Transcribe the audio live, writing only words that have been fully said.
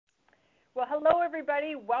Well, hello,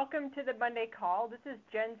 everybody. Welcome to the Monday Call. This is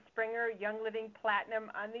Jen Springer, Young Living Platinum,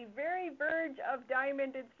 on the very verge of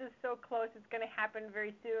Diamond. It's just so close. It's going to happen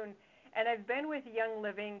very soon. And I've been with Young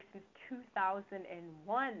Living since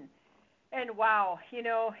 2001. And wow,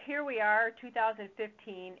 here we are, 2015,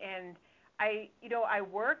 and I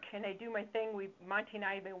work and I do my thing. Monty and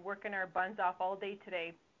I have been working our buns off all day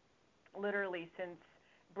today, literally since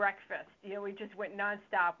breakfast. We just went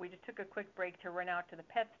nonstop. We just took a quick break to run out to the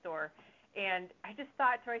pet store, and I just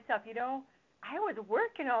thought to myself, I was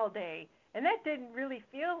working all day, and that didn't really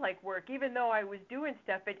feel like work, even though I was doing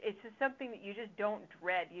stuff. It's just something that you just don't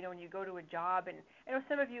dread, when you go to a job. And I know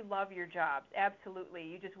some of you love your jobs, absolutely.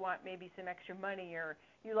 You just want maybe some extra money, or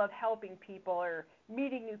you love helping people or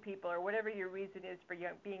meeting new people, or whatever your reason is for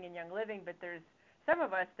being in Young Living. But there's some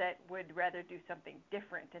of us that would rather do something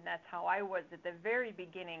different, and that's how I was at the very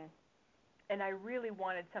beginning. And I really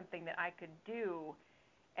wanted something that I could do,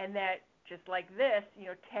 and that just like this,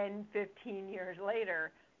 10, 15 years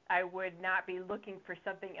later, I would not be looking for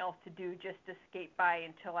something else to do just to skate by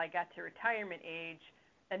until I got to retirement age,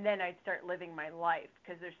 and then I'd start living my life,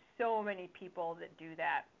 because there's so many people that do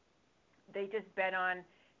that. They just bet on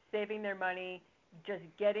saving their money, just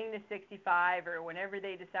getting to 65 or whenever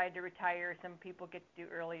they decide to retire. Some people get to do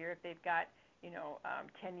earlier if they've got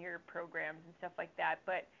 10-year programs and stuff like that.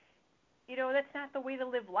 But that's not the way to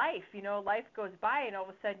live life. Life goes by, and all of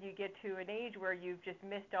a sudden you get to an age where you've just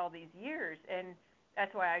missed all these years. And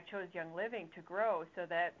that's why I chose Young Living, to grow, so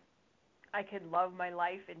that I could love my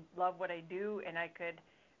life and love what I do, and I could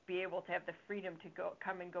be able to have the freedom to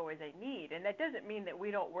come and go as I need. And that doesn't mean that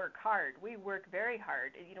we don't work hard. We work very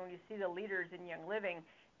hard. When you see the leaders in Young Living,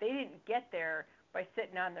 they didn't get there by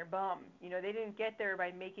sitting on their bum. They didn't get there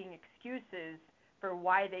by making excuses for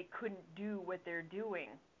why they couldn't do what they're doing.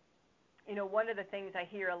 One of the things I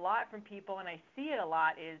hear a lot from people, and I see it a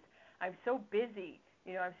lot, is, I'm so busy.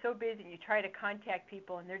 I'm so busy. And you try to contact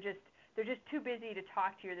people, and they're just too busy to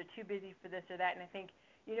talk to you, or they're too busy for this or that. And I think,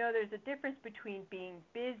 there's a difference between being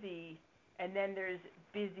busy and then there's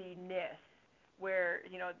busyness, where,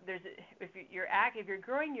 if you're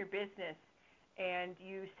growing your business and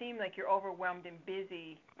you seem like you're overwhelmed and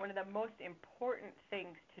busy, one of the most important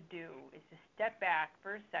things to do is to step back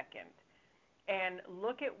for a second and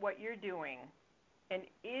look at what you're doing, and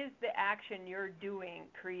is the action you're doing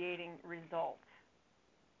creating results?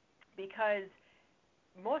 Because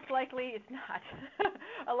most likely it's not.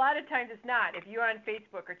 A lot of times it's not. If you're on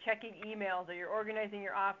Facebook or checking emails, or you're organizing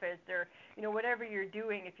your office, or whatever you're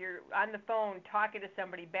doing, if you're on the phone talking to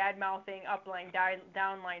somebody, bad-mouthing, upline,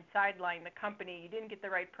 downline, sideline the company, you didn't get the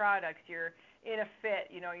right products, you're in a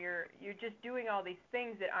fit, you're just doing all these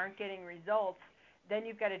things that aren't getting results, then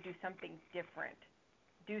you've got to do something different.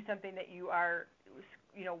 Do something that you are,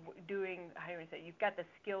 doing, you've got the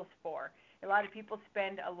skills for. A lot of people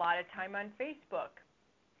spend a lot of time on Facebook,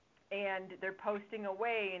 and they're posting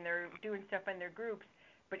away, and they're doing stuff in their groups,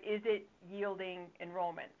 but is it yielding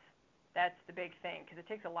enrollments? That's the big thing, because it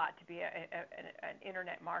takes a lot to be an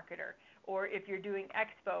internet marketer. Or if you're doing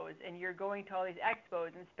expos, and you're going to all these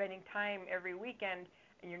expos and spending time every weekend,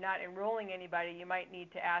 and you're not enrolling anybody, you might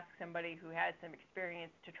need to ask somebody who has some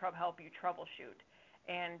experience to help you troubleshoot.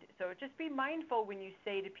 And so just be mindful when you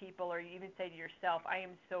say to people, or you even say to yourself, I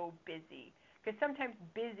am so busy. Because sometimes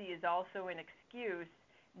busy is also an excuse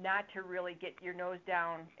not to really get your nose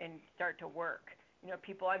down and start to work.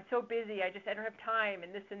 People, I'm so busy, I don't have time,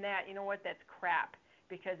 and this and that. You know what? That's crap.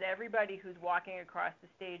 Because everybody who's walking across the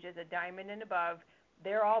stage as a diamond and above,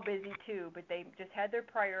 they're all busy too, but they just had their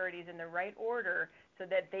priorities in the right order so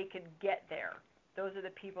that they could get there. Those are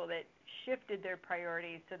the people that shifted their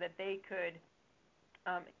priorities so that they could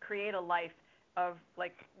create a life of,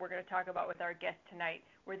 like we're going to talk about with our guest tonight,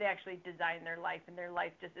 where they actually design their life, and their life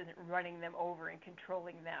just isn't running them over and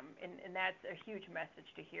controlling them. And that's a huge message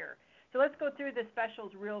to hear. So let's go through the specials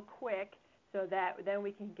real quick, so that then we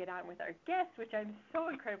can get on with our guest, which I'm so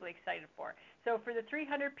incredibly excited for. So for the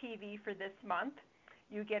 300 PV for this month,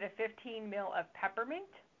 you get a 15 mil of peppermint,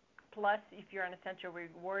 plus if you're on Essential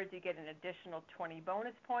Rewards, you get an additional 20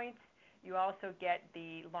 bonus points. You also get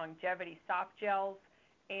the longevity soft gels,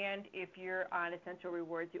 and if you're on Essential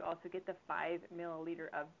Rewards, you also get the 5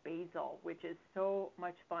 milliliter of basil, which is so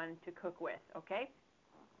much fun to cook with, okay?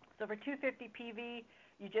 So for 250 PV,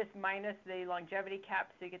 you just minus the longevity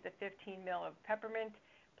cap, so you get the 15 mil of peppermint,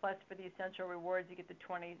 plus for the Essential Rewards, you get the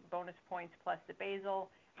 20 bonus points plus the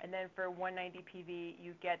basil. And then for 190 PV,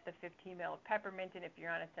 you get the 15 mil of peppermint, and if you're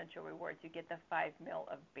on Essential Rewards, you get the 5 mil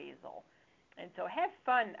of basil. And so have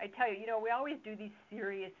fun. I tell you, we always do these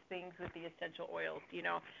serious things with the essential oils.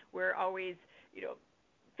 We're always,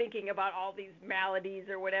 thinking about all these maladies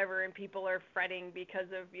or whatever, and people are fretting because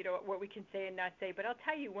of, what we can say and not say. But I'll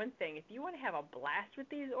tell you one thing. If you want to have a blast with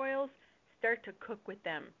these oils, start to cook with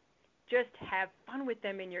them. Just have fun with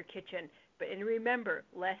them in your kitchen. And remember,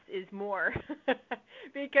 less is more.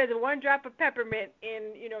 Because one drop of peppermint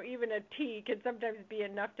in, even a tea can sometimes be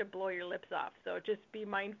enough to blow your lips off. So just be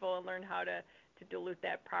mindful and learn how to dilute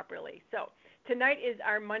that properly. So tonight is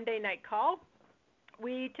our Monday night call.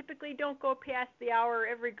 We typically don't go past the hour.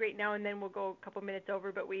 Every great now and then we'll go a couple minutes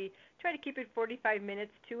over, but we try to keep it 45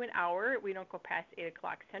 minutes to an hour. We don't go past 8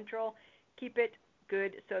 o'clock Central. Keep it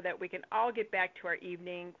good so that we can all get back to our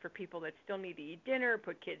evening. For people that still need to eat dinner,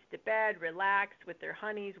 put kids to bed, relax with their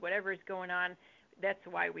honeys, whatever is going on. That's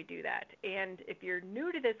why we do that. And if you're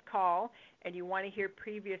new to this call and you want to hear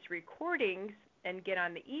previous recordings and get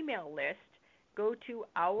on the email list, go to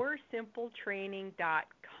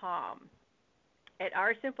OurSimpleTraining.com. At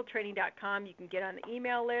OurSimpleTraining.com, you can get on the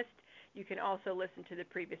email list. You can also listen to the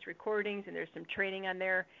previous recordings, and there's some training on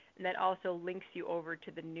there, and that also links you over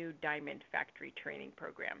to the new Diamond Factory training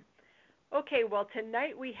program. Okay, well,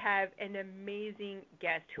 tonight we have an amazing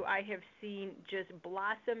guest who I have seen just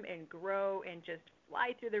blossom and grow and just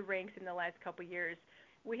fly through the ranks in the last couple years.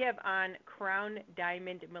 We have on Crown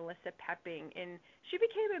Diamond Melissa Pepping, and she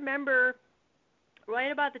became a member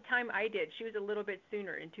right about the time I did. She was a little bit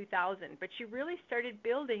sooner, in 2000, but she really started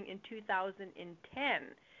building in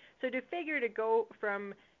 2010. So to figure to go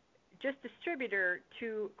from just distributor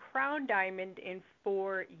to Crown Diamond in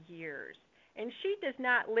 4 years. And she does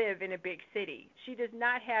not live in a big city. She does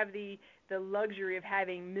not have the luxury of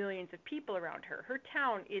having millions of people around her. Her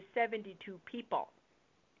town is 72 people.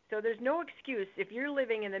 So there's no excuse if you're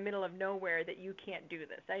living in the middle of nowhere that you can't do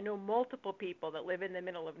this. I know multiple people that live in the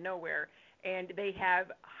middle of nowhere, and they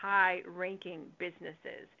have high-ranking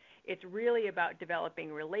businesses. It's really about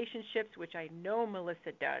developing relationships, which I know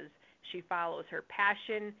Melissa does. She follows her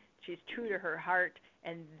passion. She's true to her heart,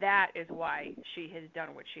 and that is why she has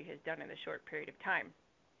done what she has done in a short period of time.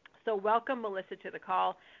 So welcome, Melissa, to the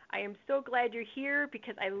call. I am so glad you're here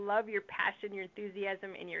because I love your passion, your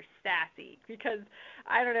enthusiasm, and you're sassy. Because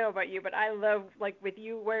I don't know about you, but I love, like, with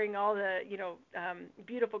you wearing all the,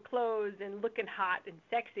 beautiful clothes and looking hot and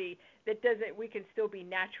sexy, we can still be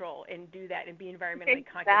natural and do that and be environmentally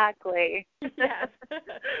conscious. Exactly. Yes.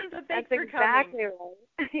 So thanks for exactly coming.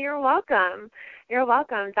 Right. You're welcome. You're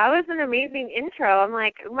welcome. That was an amazing intro. I'm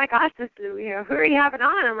like, oh my gosh, who are you having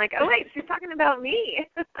on? I'm like, oh wait, she's talking about me.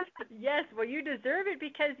 Yes, well, you deserve it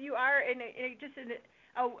because you are just an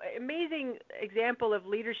amazing example of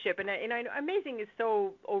leadership, and I know amazing is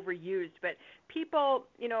so overused, but people,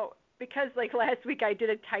 because like last week I did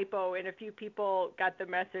a typo and a few people got the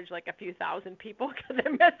message, like a few thousand people got the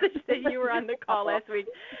message that you were on the call last week,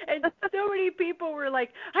 and so many people were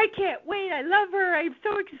like, I can't wait, I love her, I'm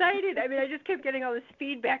so excited. I mean, I just kept getting all this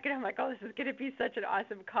feedback, and I'm like, oh, this is going to be such an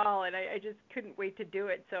awesome call, and I just couldn't wait to do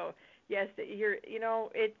it. So yes,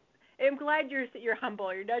 I'm glad you're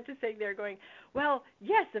humble. You're not just sitting there going, well,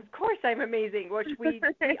 yes, of course I'm amazing, which we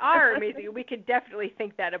are amazing. We could definitely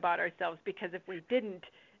think that about ourselves, because if we didn't,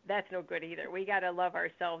 that's no good either. We got to love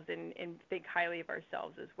ourselves and think highly of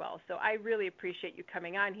ourselves as well. So I really appreciate you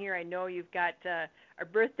coming on here. I know you've got a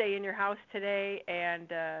birthday in your house today,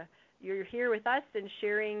 and you're here with us and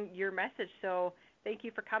sharing your message. So thank you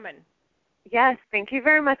for coming. Yes, thank you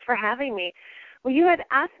very much for having me. Well, you had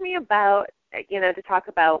asked me about, to talk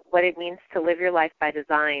about what it means to live your life by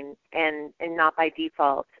design and not by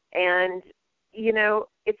default. And,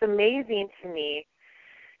 it's amazing to me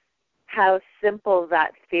how simple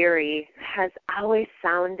that theory has always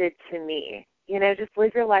sounded to me. Just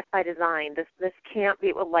live your life by design. This can't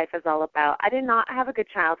be what life is all about. I did not have a good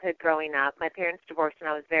childhood growing up. My parents divorced when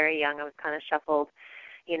I was very young. I was kind of shuffled,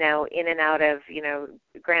 in and out of,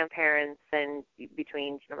 grandparents and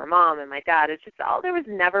between, my mom and my dad. It's just there was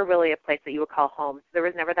never really a place that you would call home. So there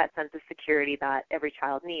was never that sense of security that every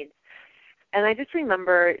child needs. And I just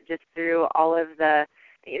remember just through all of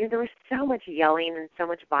there was so much yelling and so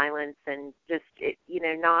much violence and just,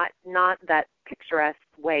 not that picturesque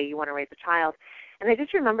way you want to raise a child. And I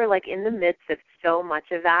just remember, like, in the midst of so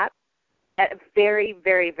much of that, at a very,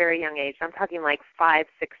 very, very young age, I'm talking like 5,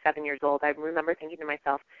 6, 7 years old, I remember thinking to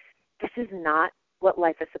myself, this is not what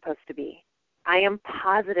life is supposed to be. I am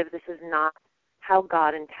positive this is not how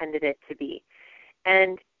God intended it to be.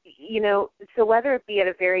 And, so whether it be at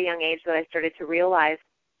a very young age that I started to realize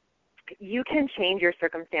you can change your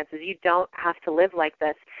circumstances. You don't have to live like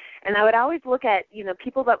this. And I would always look at,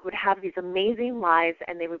 people that would have these amazing lives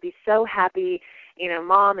and they would be so happy,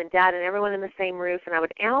 mom and dad and everyone in the same roof, and I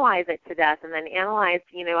would analyze it to death and then analyze,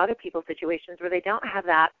 other people's situations where they don't have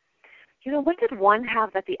that. what did one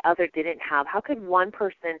have that the other didn't have? How could one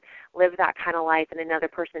person live that kind of life and another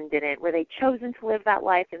person didn't? Were they chosen to live that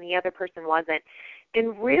life and the other person wasn't?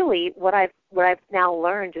 And really, what I've now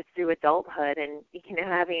learned just through adulthood and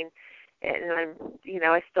having, and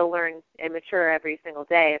I still learn and mature every single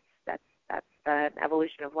day. That's the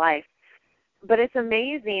evolution of life. But it's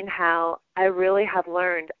amazing how I really have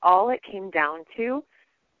learned all it came down to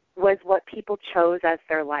was what people chose as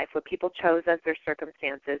their life, what people chose as their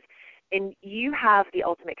circumstances. And you have the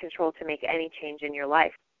ultimate control to make any change in your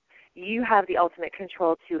life. You have the ultimate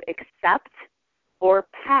control to accept or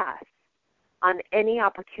pass on any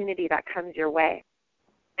opportunity that comes your way.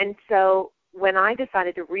 And so when I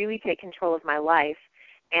decided to really take control of my life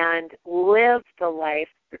and live the life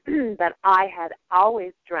that I had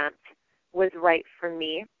always dreamt was right for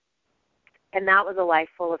me, and that was a life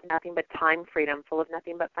full of nothing but time freedom, full of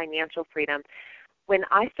nothing but financial freedom. When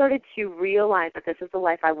I started to realize that this is the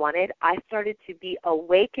life I wanted, I started to be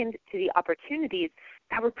awakened to the opportunities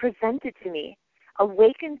that were presented to me,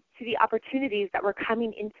 awakened to the opportunities that were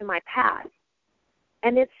coming into my path.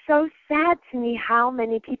 And it's so sad to me how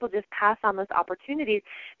many people just pass on those opportunities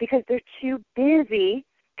because they're too busy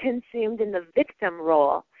consumed in the victim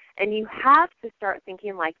role. And you have to start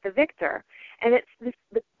thinking like the victor. And it's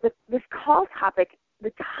this call topic,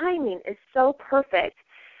 the timing is so perfect.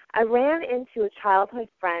 I ran into a childhood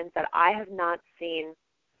friend that I have not seen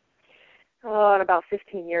in about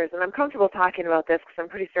 15 years. And I'm comfortable talking about this because I'm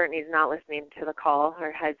pretty certain he's not listening to the call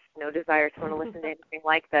or has no desire to want to listen to anything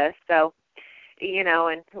like this. So,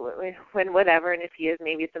 and when whatever, and if he is,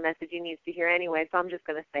 maybe it's a message he needs to hear anyway, so I'm just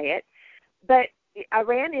going to say it. But I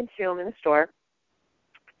ran into him in the store.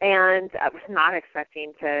 And I was not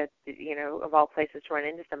expecting to, of all places, to run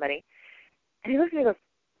into somebody. And he looked at me and goes,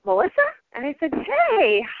 "Melissa?" And I said,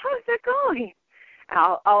 "Hey, how's it going?"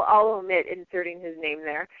 I'll omit inserting his name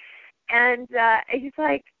there. And he's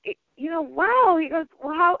like, wow. He goes,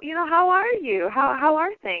 "Well, how are you? How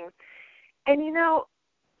are things?" And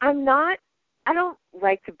I don't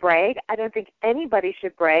like to brag. I don't think anybody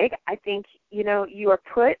should brag. I think, you are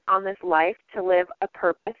put on this life to live a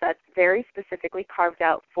purpose that's very specifically carved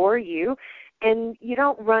out for you. And you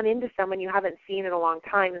don't run into someone you haven't seen in a long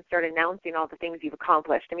time and start announcing all the things you've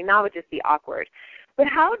accomplished. I mean, that would just be awkward. But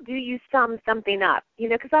how do you sum something up?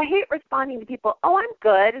 Because I hate responding to people, "Oh, I'm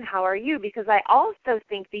good, and how are you?" Because I also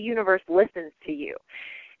think the universe listens to you.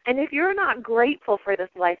 And if you're not grateful for this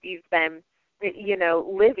life you've been,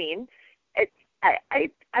 living,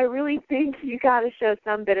 I really think you got to show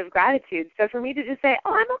some bit of gratitude. So for me to just say,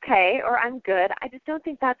 "Oh, I'm okay," or "I'm good," I just don't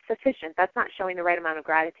think that's sufficient. That's not showing the right amount of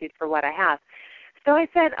gratitude for what I have. So I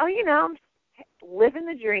said, "Oh, I'm living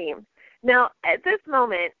the dream." Now, at this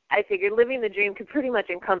moment, I figured living the dream could pretty much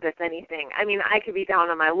encompass anything. I mean, I could be down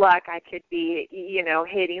on my luck. I could be,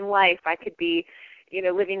 hating life. I could be,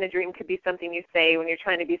 living the dream could be something you say when you're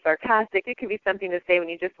trying to be sarcastic. It could be something to say when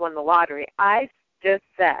you just won the lottery. I just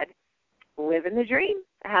said, living the dream.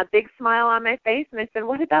 I had a big smile on my face, and I said,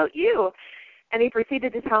 "What about you?" And he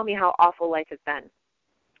proceeded to tell me how awful life has been.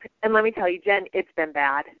 And let me tell you, Jen, it's been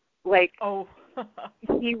bad. Like, oh.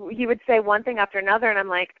 he would say one thing after another, and I'm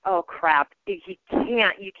like, "Oh, crap. You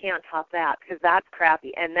can't top that because that's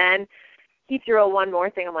crappy." And then he threw one more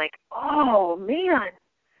thing. I'm like, "Oh, man.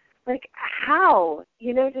 Like, how?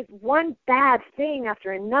 Just one bad thing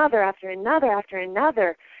after another, after another, after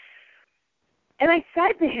another." And I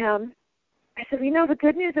said to him, I said, "The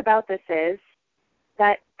good news about this is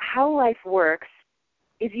that how life works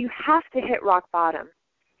is you have to hit rock bottom.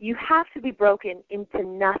 You have to be broken into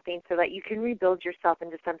nothing so that you can rebuild yourself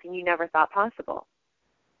into something you never thought possible."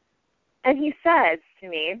 And he says to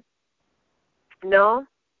me, No,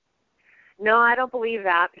 I don't believe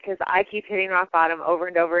that because I keep hitting rock bottom over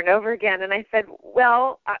and over and over again." And I said,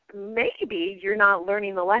 "Well, maybe you're not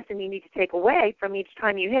learning the lesson you need to take away from each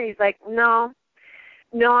time you hit." He's like, No,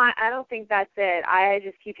 I don't think that's it. I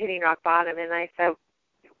just keep hitting rock bottom." And I said,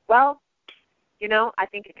 "Well, I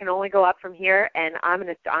think it can only go up from here, and I'm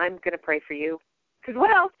gonna pray for you." Because what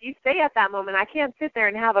else do you say at that moment? I can't sit there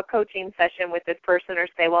and have a coaching session with this person or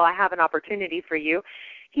say, "Well, I have an opportunity for you."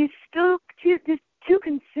 He's still too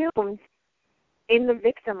consumed in the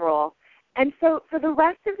victim role. And so for the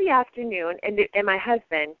rest of the afternoon, and my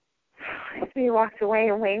husband, he walks away,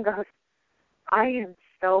 and Wayne goes, "I am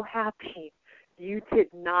so happy you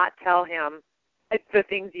did not tell him the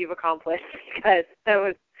things you've accomplished," because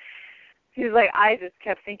he was like, "I just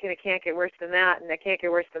kept thinking it can't get worse than that, and it can't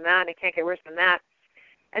get worse than that, and it can't get worse than that."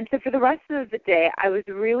 And so for the rest of the day, I was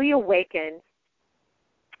really awakened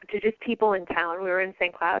to just people in town. We were in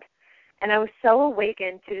St. Cloud. And I was so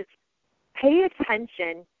awakened to just pay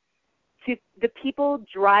attention to the people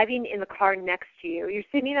driving in the car next to you. You're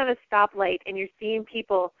sitting at a stoplight and you're seeing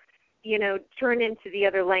people, turn into the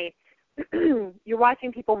other lane. You're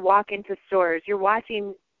watching people walk into stores. You're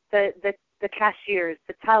watching the cashiers,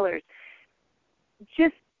 the tellers.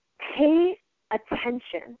 Just pay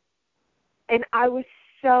attention. And I was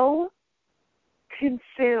so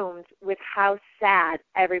consumed with how sad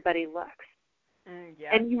everybody looks. Yeah.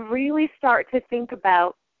 And you really start to think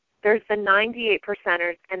about, there's the 98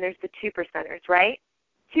 percenters and there's the 2 percenters, right?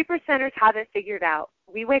 2 percenters have it figured out.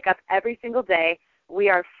 We wake up every single day. We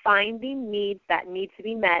are finding needs that need to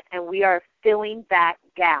be met, and we are filling that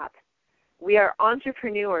gap. We are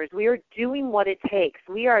entrepreneurs. We are doing what it takes.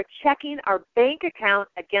 We are checking our bank account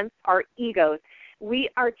against our egos. We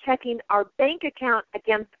are checking our bank account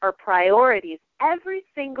against our priorities. Every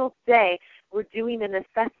single day we're doing an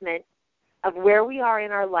assessment of where we are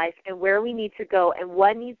in our life and where we need to go and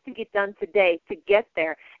what needs to get done today to get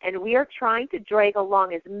there. And we are trying to drag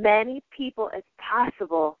along as many people as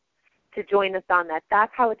possible to join us on that.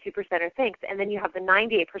 That's how a 2 percenter thinks. And then you have the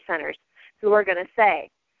 98 percenters who are going to say,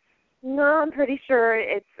 no, I'm pretty sure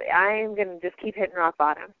I'm going to just keep hitting rock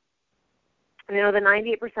bottom. And, the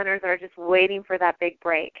 98 percenters are just waiting for that big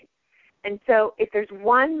break. And so if there's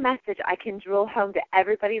one message I can drill home to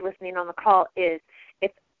everybody listening on the call is,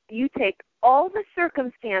 if you take all the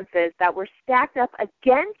circumstances that were stacked up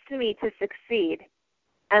against me to succeed,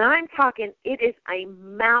 and I'm talking it is a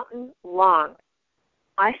mountain long.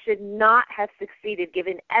 I should not have succeeded.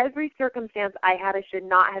 Given every circumstance I had, I should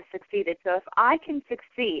not have succeeded. So if I can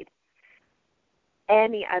succeed,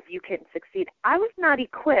 any of you can succeed. I was not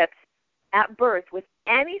equipped at birth with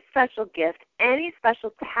any special gift, any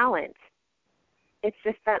special talent. It's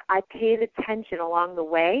just that I paid attention along the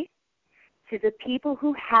way to the people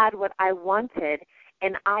who had what I wanted,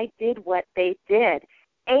 and I did what they did.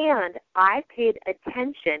 And I paid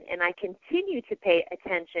attention, and I continue to pay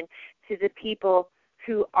attention to the people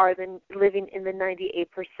who are living in the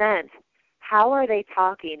 98%. How are they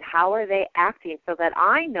talking? How are they acting? So that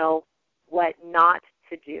I know what not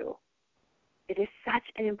to do. It is such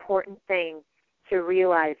an important thing to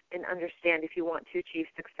realize and understand if you want to achieve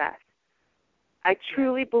success. I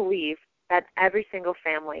truly believe that every single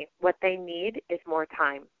family, what they need is more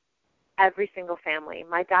time. Every single family.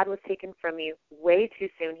 My dad was taken from me way too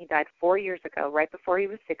soon. He died 4 years ago, right before he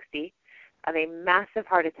was 60, of a massive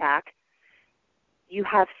heart attack. You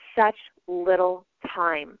have such little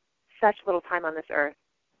time on this earth.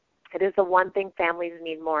 It is the one thing families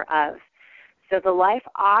need more of. So the life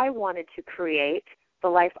I wanted to create, the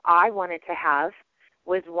life I wanted to have,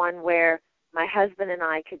 was one where my husband and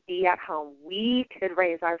I could be at home. We could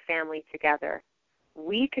raise our family together.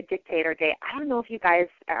 We could dictate our day. I don't know if you guys,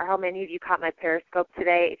 or how many of you caught my Periscope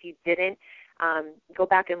today. If you didn't, go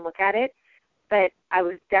back and look at it. But I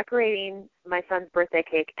was decorating my son's birthday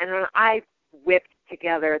cake, and I whipped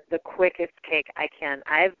together the quickest cake I can.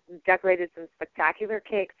 I've decorated some spectacular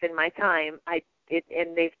cakes in my time.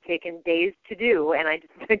 And they've taken days to do, and I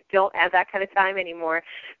just don't have that kind of time anymore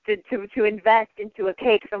to invest into a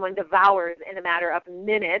cake someone devours in a matter of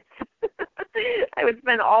minutes. I would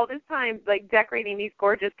spend all this time decorating these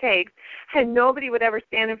gorgeous cakes, and nobody would ever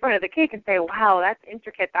stand in front of the cake and say, wow, that's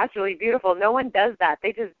intricate, that's really beautiful. No one does that.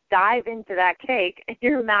 They just dive into that cake, and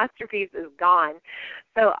your masterpiece is gone.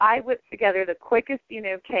 So I whipped together the quickest,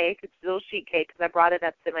 cake. It's a little sheet cake because I brought it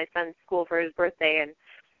up to my son's school for his birthday, and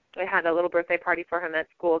I had a little birthday party for him at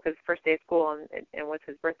school because first day of school and it was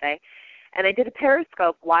his birthday. And I did a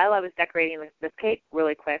Periscope while I was decorating this cake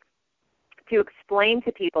really quick to explain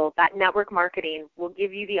to people that network marketing will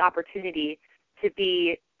give you the opportunity to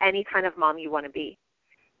be any kind of mom you want to be.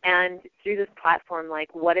 And through this platform,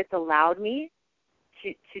 what it's allowed me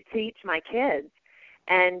to teach my kids.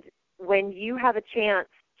 And when you have a chance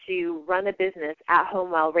to run a business at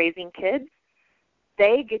home while raising kids,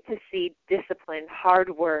 they get to see discipline, hard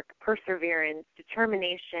work, perseverance,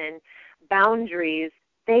 determination, boundaries.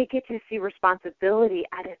 They get to see responsibility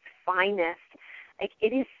at its finest.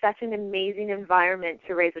 It is such an amazing environment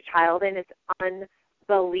to raise a child in. It's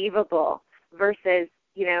unbelievable versus,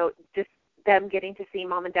 just them getting to see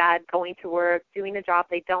mom and dad going to work, doing a job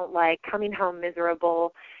they don't like, coming home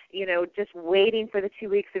miserable, just waiting for the 2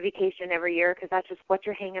 weeks of vacation every year because that's just what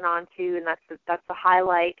you're hanging on to, and that's the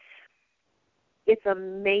highlight. It's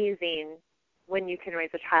amazing when you can raise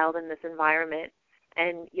a child in this environment,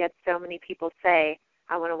 and yet so many people say,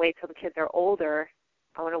 I want to wait till the kids are older.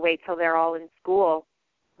 I want to wait till they're all in school.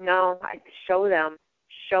 No, I show them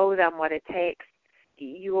what it takes.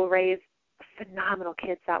 You will raise phenomenal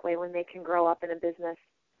kids that way when they can grow up in a business.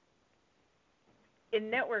 In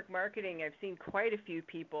network marketing, I've seen quite a few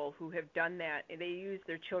people who have done that. They use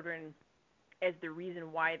their children as the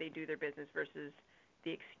reason why they do their business versus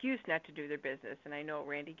the excuse not to do their business. And I know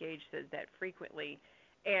Randy Gage says that frequently.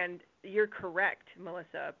 And you're correct,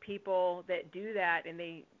 Melissa. People that do that and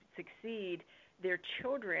they succeed, their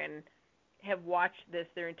children have watched this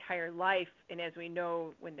their entire life, and as we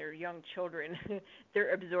know, when they're young children,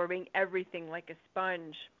 they're absorbing everything like a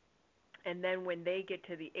sponge. And then when they get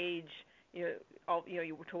to the age,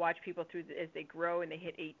 to watch people as they grow and they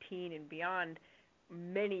hit 18 and beyond,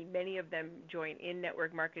 many of them join in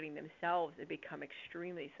network marketing themselves and become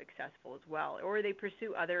extremely successful as well, or they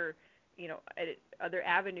pursue other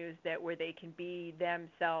avenues where they can be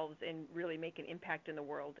themselves and really make an impact in the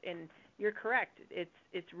world. And you're correct.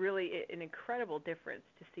 It's really an incredible difference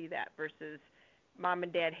to see that versus mom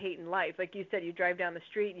and dad hating life. Like you said, you drive down the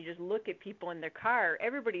street and you just look at people in their car.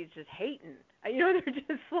 Everybody's just hating. They're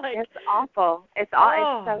just like, it's awful. It's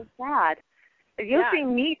so sad. You'll see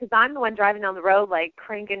me because I'm the one driving down the road, like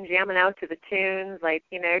cranking, jamming out to the tunes, like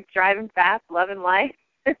driving fast, loving life.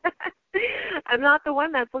 I'm not the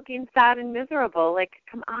one that's looking sad and miserable. Like,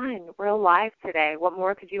 come on, we're alive today. What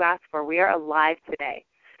more could you ask for? We are alive today.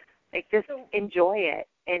 Like, just enjoy it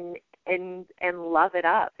and love it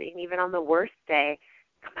up. And even on the worst day,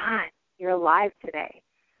 come on, you're alive today.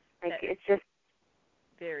 Like, it's just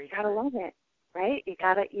very. You gotta love it, right? You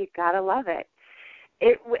gotta love it.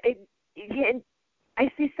 I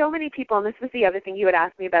see so many people, and this was the other thing you had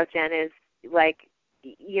asked me about, Jen, is like,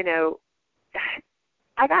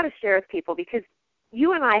 I got to share with people because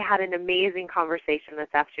you and I had an amazing conversation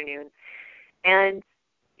this afternoon. And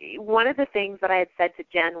one of the things that I had said to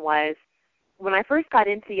Jen was, when I first got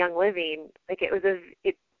into Young Living, like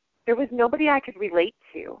there was nobody I could relate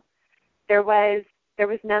to. There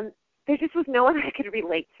just was no one I could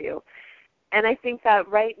relate to. And I think that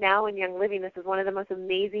right now in Young Living, this is one of the most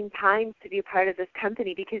amazing times to be a part of this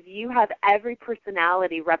company because you have every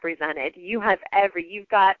personality represented. You've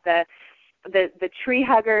got the tree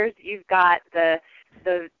huggers, you've got the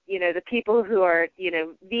people who are,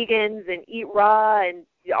 vegans and eat raw and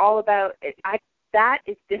all about it. That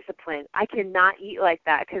is discipline. I cannot eat like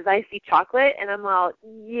that because I see chocolate and I'm all,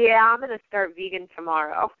 I'm going to start vegan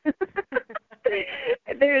tomorrow.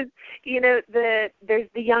 There's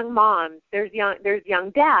the young moms, there's young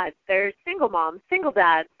dads, there's single moms, single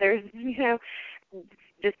dads, there's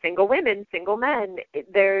just single women, single men.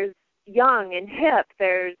 There's young and hip,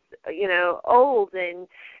 there's old and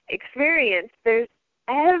experienced. There's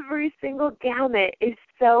every single gamut is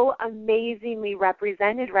so amazingly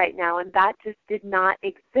represented right now, and that just did not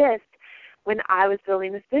exist when I was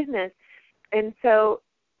building this business. And so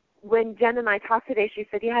when Jen and I talked today, she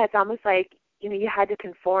said, it's almost like you had to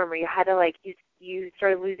conform, or you had to you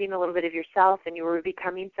started losing a little bit of yourself, and you were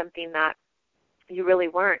becoming something that you really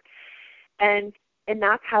weren't. And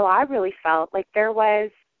that's how I really felt. Like there was,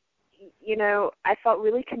 I felt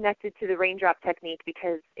really connected to the raindrop technique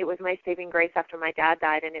because it was my saving grace after my dad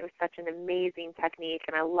died, and it was such an amazing technique,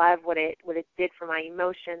 and I love what it did for my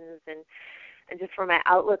emotions and just for my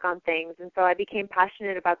outlook on things. And so I became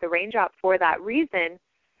passionate about the raindrop for that reason,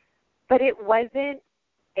 but it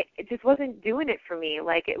just wasn't doing it for me.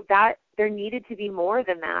 There needed to be more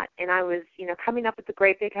than that. And I was, coming up with the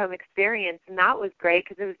Great Big Home Experience, and that was great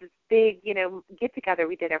because it was this big, get-together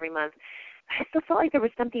we did every month. I still felt like there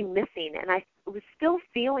was something missing, and I was still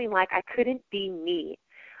feeling like I couldn't be me.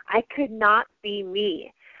 I could not be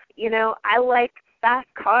me. I like fast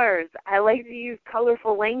cars. I like to use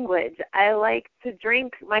colorful language. I like to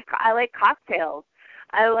drink. I like cocktails.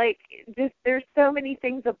 There's so many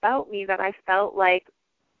things about me that I felt like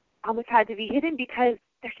almost had to be hidden because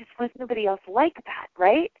there just was nobody else like that,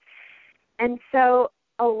 right? And so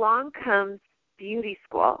along comes beauty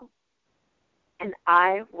school. And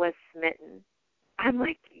I was smitten. I'm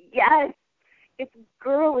like, yes, it's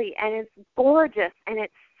girly and it's gorgeous and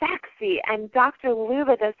it's sexy. And Dr.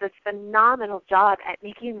 Luba does this phenomenal job at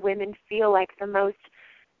making women feel like the most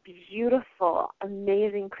beautiful,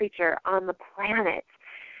 amazing creature on the planet.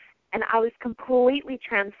 And I was completely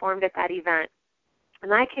transformed at that event.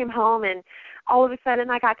 And I came home, and all of a sudden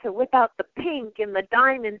I got to whip out the pink and the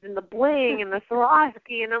diamonds and the bling and the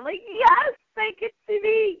Swarovski, and I'm like, yes, I get to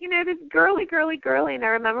be, this girly. And I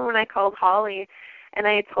remember when I called Holly, and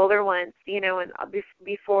I had told her once, and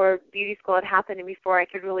before beauty school had happened and before I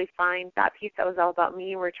could really find that piece that was all about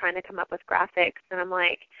me, we're trying to come up with graphics, and I'm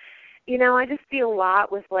like, I just see a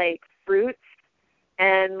lot with, fruits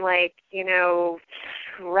and,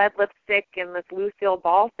 red lipstick and this Lucille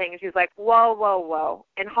Ball thing. And she was like, whoa.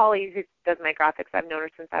 And Holly, who does my graphics, I've known her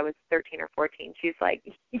since I was 13 or 14. She's like,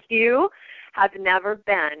 you have never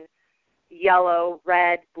been yellow,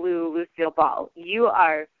 red, blue Lucille Ball.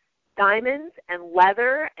 diamonds and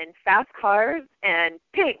leather and fast cars and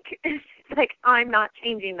pink. She's like, I'm not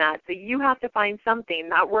changing that. So you have to find something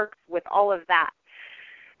that works with all of that.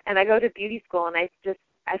 And I go to beauty school, and I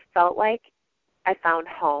felt like I found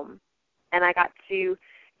home. And I got to,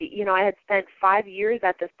 I had spent 5 years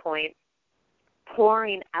at this point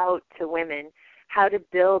pouring out to women how to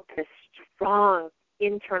build this strong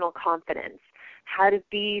internal confidence, how to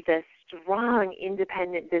be this strong,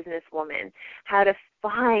 independent businesswoman, how to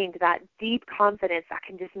find that deep confidence that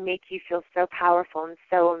can just make you feel so powerful and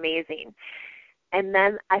so amazing. And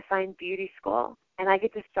then I find beauty school, and I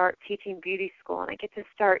get to start teaching beauty school, and I get to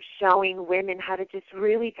start showing women how to just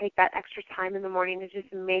really take that extra time in the morning to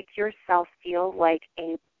just make yourself feel like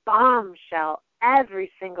a bombshell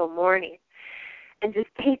every single morning, and just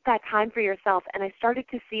take that time for yourself. And I started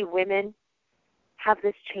to see women have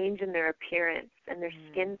this change in their appearance, and their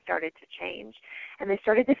skin started to change, and they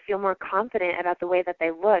started to feel more confident about the way that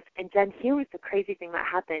they looked. And Jen, here was the crazy thing that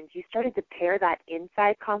happened. You started to pair that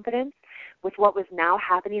inside confidence with what was now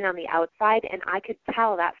happening on the outside, and I could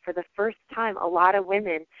tell that for the first time, a lot of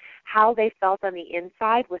women, how they felt on the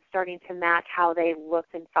inside was starting to match how they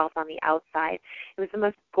looked and felt on the outside. It was the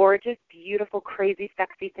most gorgeous, beautiful, crazy,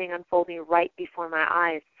 sexy thing unfolding right before my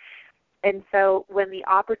eyes. And so when the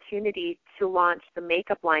opportunity to launch the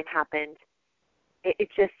makeup line happened, it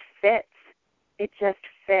just fit. It just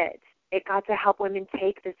fit. It got to help women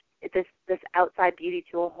take this outside beauty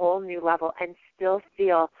to a whole new level and still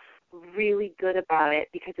feel really good about it,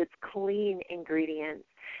 because it's clean ingredients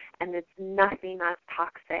and it's nothing that's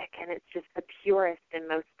toxic, and it's just the purest and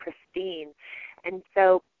most pristine. And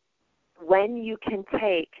so when you can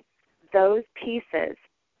take those pieces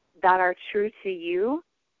that are true to you,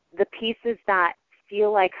 the pieces that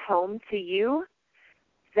feel like home to you,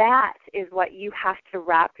 that is what you have to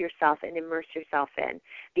wrap yourself and immerse yourself in,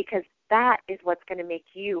 because that is what's going to make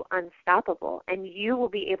you unstoppable. And you will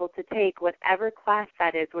be able to take whatever class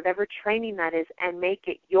that is, whatever training that is, and make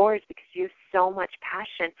it yours, because you have so much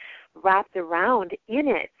passion wrapped around in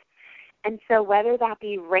it. And so whether that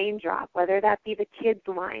be Raindrop, whether that be the kids'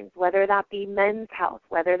 lines, whether that be Men's Health,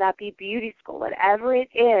 whether that be beauty school, whatever it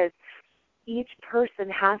is, each person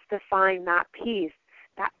has to find that piece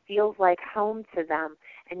that feels like home to them,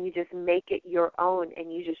 and you just make it your own,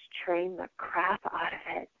 and you just train the crap out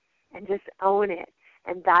of it and just own it.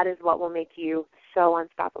 And that is what will make you so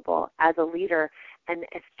unstoppable as a leader and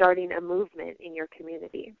starting a movement in your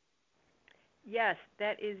community. Yes,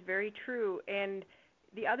 that is very true. And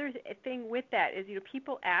the other thing with that is,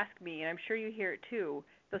 people ask me, and I'm sure you hear it too,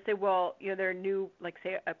 they'll say, well, they're new, like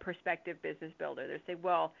say a prospective business builder. They'll say,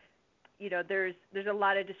 well, there's a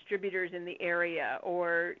lot of distributors in the area,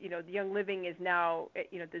 or, the Young Living is now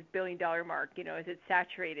at, this $1 billion mark, is it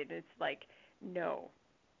saturated? And it's like, no.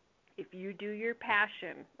 If you do your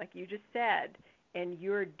passion, like you just said, and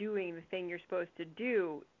you're doing the thing you're supposed to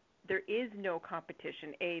do, there is no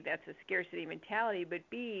competition. A, that's a scarcity mentality, but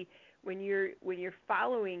B, when you're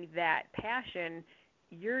following that passion,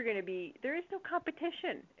 you're going to be, there is no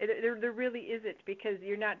competition. There really isn't, because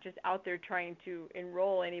you're not just out there trying to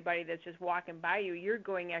enroll anybody that's just walking by you. You're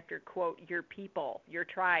going after, quote, your people, your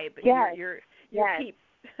tribe, yes. your yes. peeps,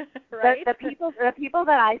 right? The people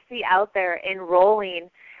that I see out there enrolling,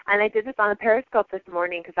 and I did this on the Periscope this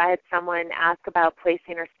morning because I had someone ask about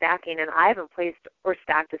placing or stacking, and I haven't placed or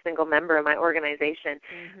stacked a single member in my organization.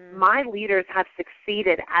 Mm-hmm. My leaders have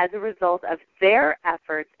succeeded as a result of their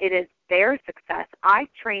efforts. It is their success. I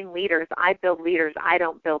train leaders. I build leaders. I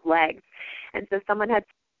don't build legs. And so someone had...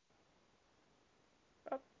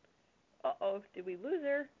 Uh-oh, did we lose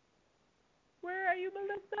her? Where are you,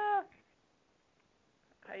 Melissa?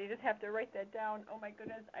 You just have to write that down. Oh my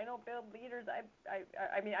goodness, I don't build leaders. I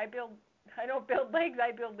don't build legs.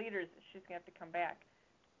 I build leaders. She's gonna have to come back.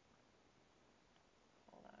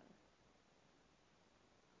 Hold on.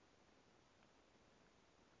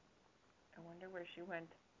 I wonder where she went.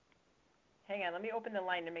 Hang on. Let me open the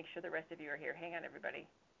line to make sure the rest of you are here. Hang on, everybody.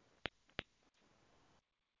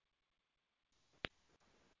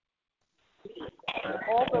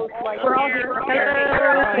 All those lights. We're all here.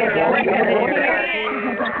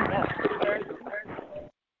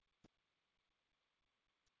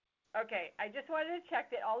 Okay, I just wanted to check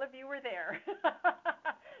that all of you were there,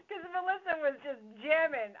 because Melissa was just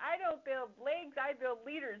jamming. I don't build legs, I build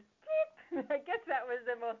leaders. I guess that was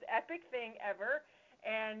the most epic thing ever,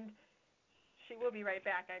 and she will be right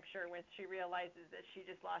back, I'm sure, when she realizes that she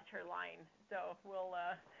just lost her line. So we'll...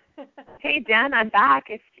 Hey, Jen, I'm back,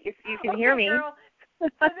 if you can hear me. Girl. So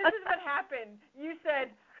this is what happened. You said,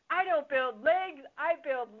 I don't build legs, I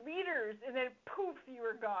build leaders, and then poof, you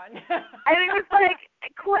were gone. I mean, it was like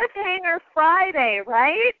Cliffhanger Friday,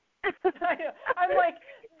 right? I'm like,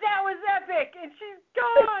 that was epic, and she's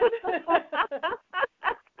gone.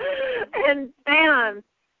 And bam,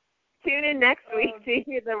 tune in next week to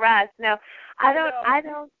hear the rest. No, I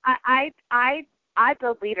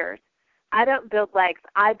build leaders. I don't build legs.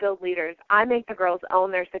 I build leaders. I make the girls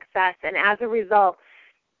own their success, and as a result,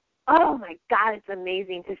 oh my God, it's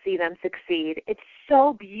amazing to see them succeed. It's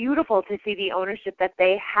so beautiful to see the ownership that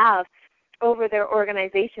they have over their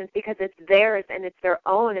organizations because it's theirs and it's their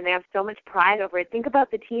own, and they have so much pride over it. Think about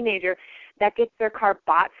the teenager that gets their car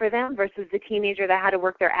bought for them versus the teenager that had to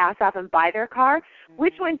work their ass off and buy their car. Mm-hmm.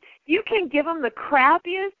 Which one? You can give them the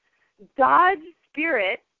crappiest Dodge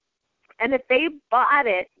Spirit, and if they bought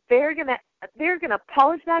it, they're gonna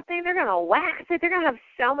polish that thing. They're gonna wax it. They're gonna have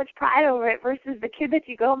so much pride over it. Versus the kid that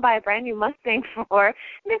you go and buy a brand new Mustang for, and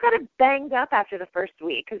they've got it banged up after the first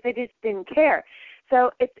week because they just didn't care.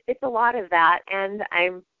 So it's a lot of that, and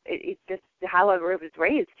it's just how I was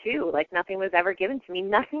raised too. Like nothing was ever given to me.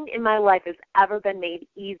 Nothing in my life has ever been made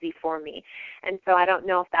easy for me, and so I don't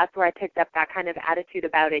know if that's where I picked up that kind of attitude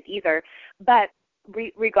about it either. But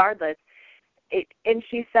regardless, and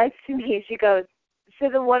she says to me, she goes, so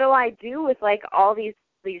then what do I do with like all these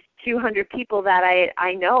 200 people that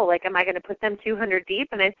I know? Like, am I going to put them 200 deep?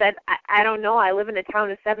 And I said, I don't know. I live in a town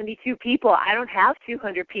of 72 people. I don't have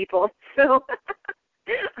 200 people. So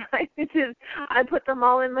I put them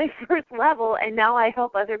all in my first level, and now I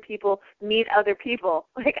help other people meet other people.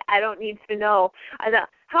 Like, I don't need to know.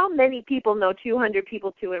 How many people know 200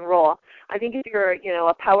 people to enroll? I think if you're,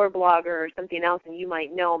 a power blogger or something else, and you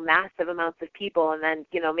might know massive amounts of people, and then,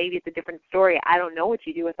 maybe it's a different story. I don't know what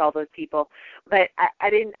you do with all those people, but I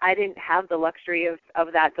didn't have the luxury of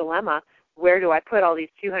that dilemma. Where do I put all these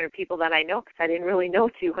 200 people that I know? Because I didn't really know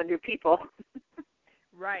 200 people.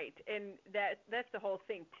 Right, and that's the whole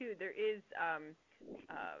thing too. There is, how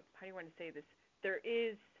do you want to say this? There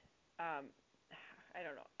is, I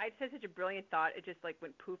don't know. I just had such a brilliant thought. It just like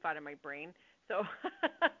went poof out of my brain. So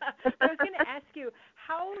I was going to ask you,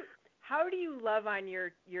 how do you love on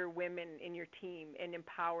your women in your team and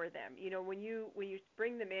empower them? When you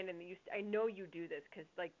bring them in, and I know you do this because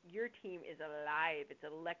like your team is alive. It's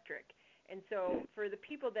electric. And so for the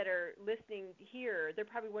people that are listening here, they're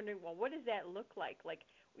probably wondering, well, what does that look like? Like,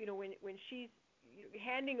 when she's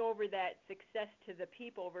handing over that success to the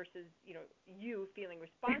people versus, you feeling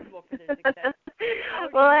responsible for their success.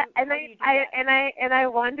 I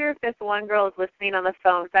wonder if this one girl is listening on the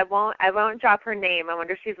phone. So I won't drop her name. I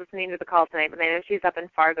wonder if she's listening to the call tonight. But I know she's up in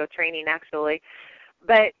Fargo training actually.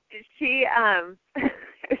 But she,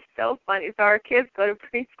 it's so funny. So our kids go to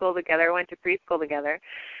preschool together. Went to preschool together.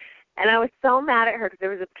 And I was so mad at her because there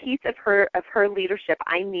was a piece of her leadership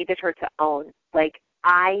I needed her to own. Like,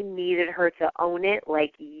 I needed her to own it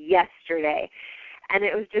like yesterday. And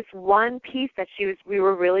it was just one piece that we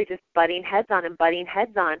were really just butting heads on.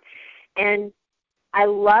 And I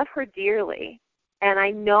love her dearly, and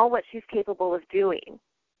I know what she's capable of doing.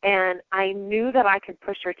 And I knew that I could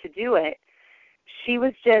push her to do it. She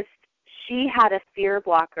had a fear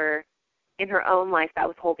blocker in her own life that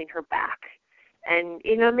was holding her back. And,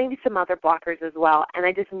 maybe some other blockers as well. And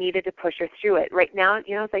I just needed to push her through it. Right now,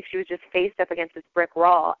 it's like she was just faced up against this brick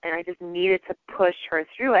wall, and I just needed to push her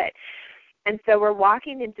through it. And so we're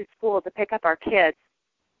walking into school to pick up our kids.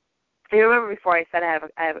 You remember before I said I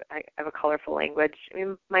have a colorful language. I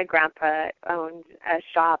mean, my grandpa owned a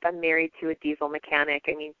shop. I'm married to a diesel mechanic.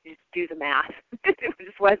 I mean, just do the math. It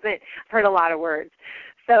just wasn't. I've heard a lot of words.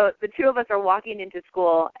 So the two of us are walking into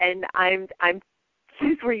school, and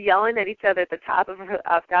we're yelling at each other at the top of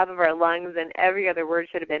our lungs, and every other word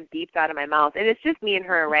should have been beeped out of my mouth. And it's just me and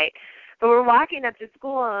her, right? But we're walking up to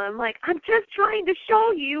school, and I'm like, I'm just trying to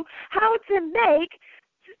show you how to make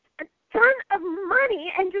a ton of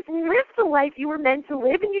money and just live the life you were meant to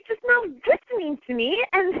live, and you're just not listening to me.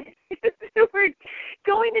 And we're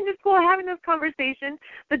going into school, having this conversation.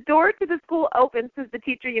 The door to the school opens because the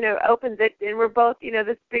teacher, opens it, and we're both,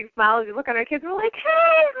 this big smile as we look at our kids. We're like,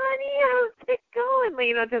 hey, honey, how's it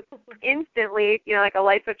going? Just instantly, like a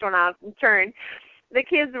light switch went off and turned. The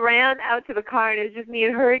kids ran out to the car, and it was just me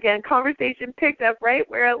and her again. Conversation picked up right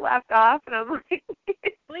where it left off, and I'm like,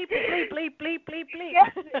 bleep, bleep, bleep, bleep, bleep, bleep.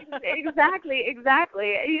 Yes, exactly.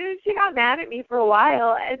 She got mad at me for a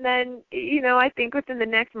while, and then, I think within the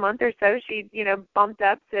next month or so, she, bumped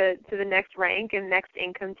up to the next rank and next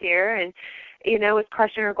income tier, and, was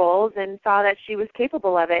crushing her goals and saw that she was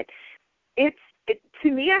capable of it. To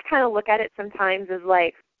me, I kind of look at it sometimes as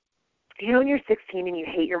like, when you're 16 and you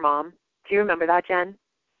hate your mom. Do you remember that, Jen?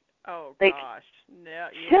 Oh, like, gosh. No, yeah.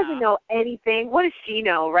 She doesn't know anything. What does she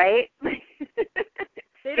know, right?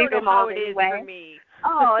 They don't know how it is for me.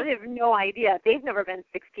 Oh, they have no idea. They've never been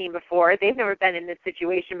 16 before. They've never been in this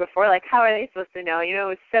situation before. Like, how are they supposed to know? It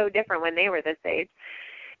was so different when they were this age.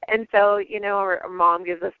 And so, our mom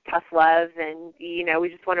gives us tough love, and, we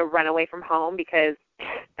just want to run away from home because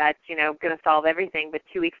that's, going to solve everything. But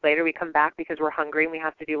 2 weeks later, we come back because we're hungry and we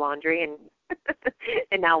have to do laundry, and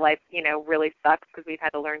and now life, really sucks because we've had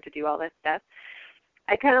to learn to do all this stuff.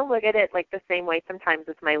 I kind of look at it like the same way sometimes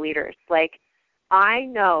with my leaders. Like, I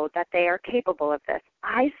know that they are capable of this.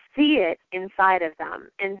 I see it inside of them.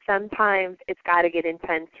 And sometimes it's got to get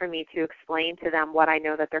intense for me to explain to them what I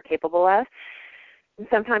know that they're capable of. And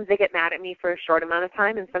sometimes they get mad at me for a short amount of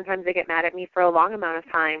time, and sometimes they get mad at me for a long amount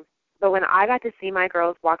of time. But when I got to see my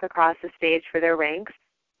girls walk across the stage for their ranks,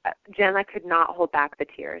 Jen, I could not hold back the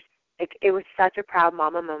tears. It was such a proud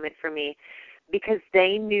mama moment for me because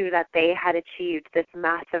they knew that they had achieved this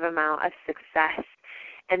massive amount of success.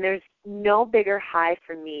 And there's no bigger high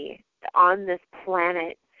for me on this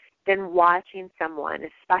planet than watching someone,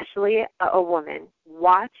 especially a woman,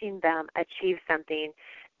 watching them achieve something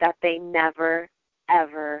that they never,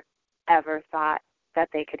 ever, ever thought that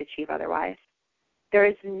they could achieve otherwise. There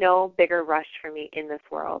is no bigger rush for me in this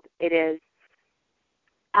world. It is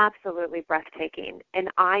absolutely breathtaking. And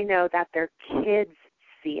I know that their kids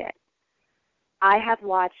see it. I have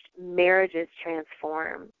watched marriages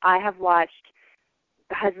transform. I have watched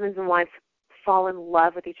husbands and wives fall in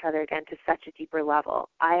love with each other again to such a deeper level.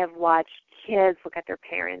 I have watched kids look at their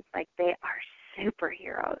parents like they are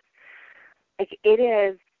superheroes. Like, it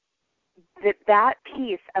is that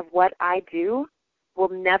piece of what I do will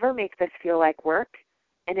never make this feel like work,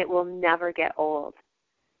 and it will never get old.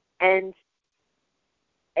 And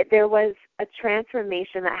there was a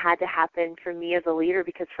transformation that had to happen for me as a leader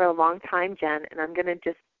because for a long time, Jen, and I'm going to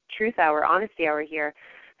just truth hour, honesty hour here,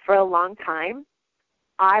 for a long time,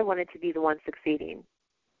 I wanted to be the one succeeding.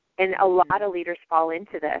 And a lot of leaders fall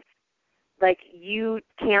into this. Like, you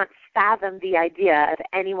can't fathom the idea of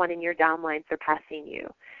anyone in your downline surpassing you.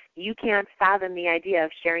 You can't fathom the idea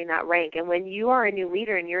of sharing that rank. And when you are a new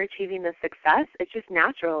leader and you're achieving this success, it's just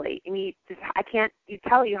naturally. I can't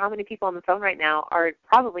tell you how many people on the phone right now are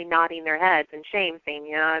probably nodding their heads in shame saying,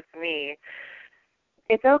 yeah, it's me.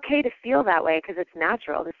 It's okay to feel that way because it's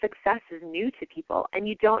natural. The success is new to people, and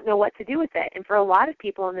you don't know what to do with it. And for a lot of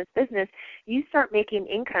people in this business, you start making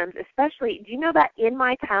incomes, especially, do you know that in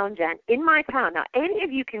my town, Jen, in my town, now any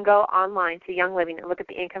of you can go online to Young Living and look at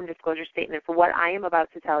the income disclosure statement for what I am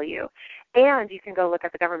about to tell you, and you can go look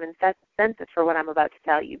at the government census for what I'm about to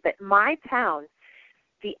tell you. But my town,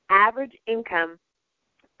 the average income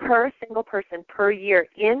per single person per year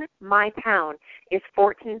in my town is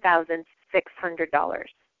 $14,600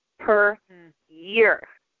 per year.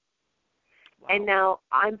 Wow. And now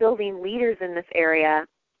I'm building leaders in this area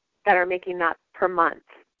that are making that per month.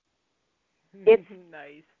 It's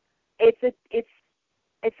nice. It's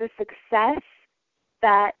a success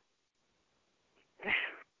that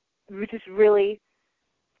we just really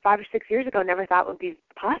 5 or 6 years ago never thought would be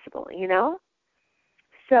possible,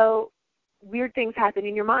 So weird things happen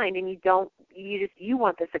in your mind, and you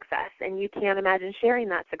want the success, and you can't imagine sharing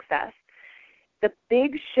that success. The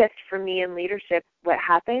big shift for me in leadership, what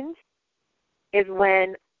happened, is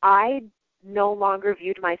when I no longer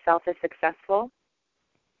viewed myself as successful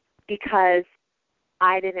because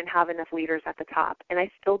I didn't have enough leaders at the top, and I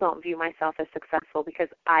still don't view myself as successful because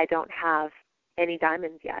I don't have any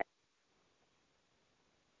diamonds yet.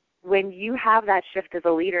 When you have that shift as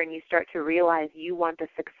a leader and you start to realize you want the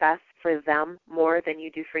success for them more than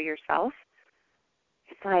you do for yourself,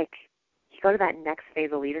 it's like you go to that next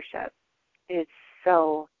phase of leadership. It's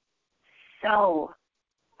so, so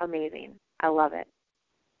amazing. I love it.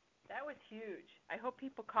 That was huge. I hope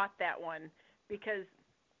people caught that one because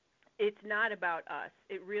it's not about us.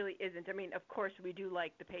 It really isn't. I mean, of course, we do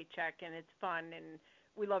like the paycheck and it's fun and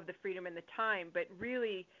we love the freedom and the time, but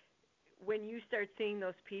really when you start seeing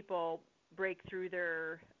those people break through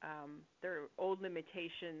their old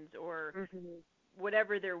limitations or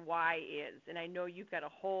whatever their why is, and I know you've got a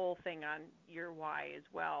whole thing on your why as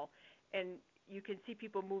well, and you can see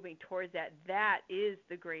people moving towards that. That is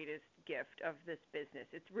the greatest gift of this business.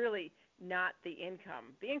 It's really not the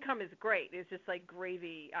income. The income is great. It's just like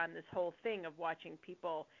gravy on this whole thing of watching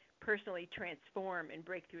people personally transform and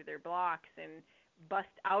break through their blocks and bust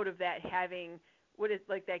out of that having what is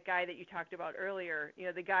like that guy that you talked about earlier,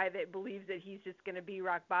 the guy that believes that he's just going to be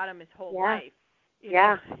rock bottom his whole life.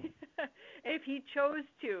 If he chose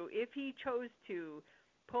to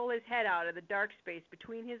pull his head out of the dark space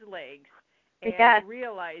between his legs and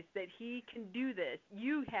realize that he can do this,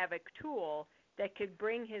 you have a tool that could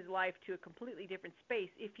bring his life to a completely different space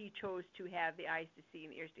if he chose to have the eyes to see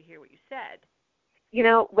and the ears to hear what you said.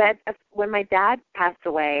 when my dad passed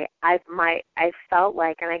away, I felt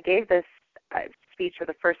like, and I gave this speech for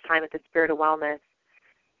the first time at the Spirit of Wellness,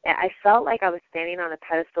 I felt like I was standing on a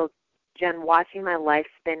pedestal, Jen, watching my life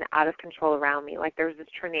spin out of control around me. Like there was this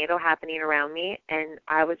tornado happening around me, and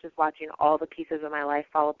I was just watching all the pieces of my life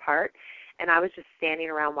fall apart, and I was just standing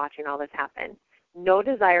around watching all this happen. No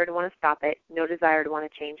desire to want to stop it, no desire to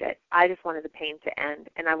want to change it. I just wanted the pain to end,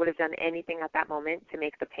 and I would have done anything at that moment to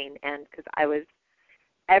make the pain end because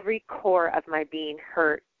every core of my being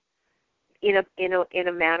hurt in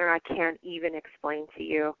a manner I can't even explain to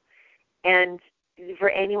you. And for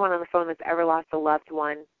anyone on the phone that's ever lost a loved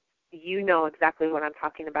one, you know exactly what I'm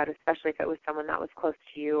talking about, especially if it was someone that was close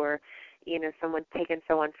to you or, someone taken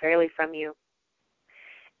so unfairly from you.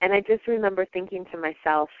 And I just remember thinking to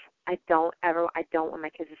myself, I don't want my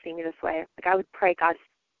kids to see me this way. Like I would pray, God,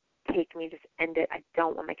 take me, just end it. I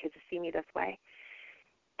don't want my kids to see me this way.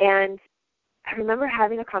 And I remember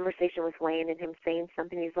having a conversation with Wayne and him saying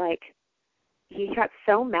something. He's like, he got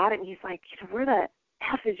so mad at me. He's like, where the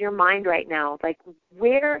F is your mind right now? Like,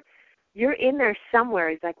 where, you're in there somewhere.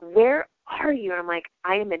 He's like, where are you? And I'm like,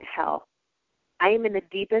 I am in hell. I am in the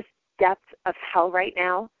deepest depths of hell right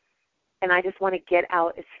now, and I just want to get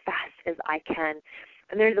out as fast as I can.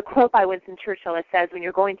 And there's a quote by Winston Churchill that says, when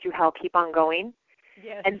you're going through hell, keep on going.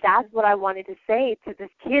 Yes. And that's what I wanted to say to this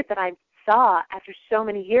kid that I saw after so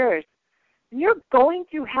many years. When you're going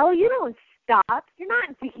through hell, you don't stop. You're not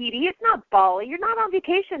in Tahiti. It's not Bali. You're not on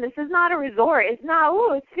vacation. This is not a resort. It's not,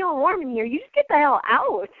 it's feeling warm in here. You just get the hell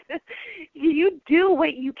out. You do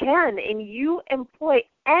what you can, and you employ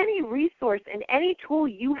any resource and any tool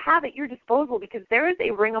you have at your disposal because there is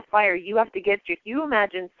a ring of fire you have to get through. If you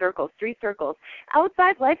imagine circles, 3 circles,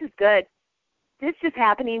 outside life is good. It's just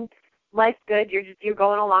happening. Life's good. You're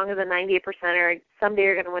going along as a 98%, or someday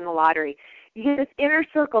you're going to win the lottery. You get this inner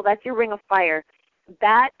circle, that's your ring of fire.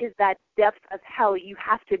 That is that depth of hell you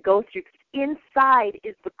have to go through. Inside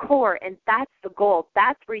is the core, and that's the goal.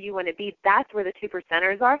 That's where you want to be. That's where the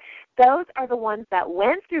 2%ers are. Those are the ones that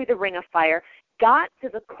went through the ring of fire, got to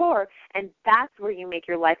the core, and that's where you make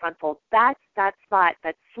your life unfold. That's that spot,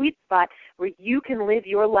 that sweet spot where you can live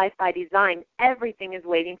your life by design. Everything is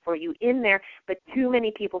waiting for you in there, but too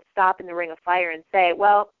many people stop in the ring of fire and say,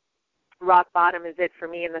 well, rock bottom is it for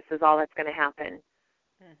me, and this is all that's going to happen.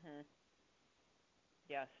 Mm-hmm.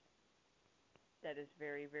 Yes. That is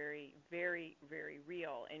very, very, very, very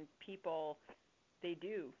real. And people, they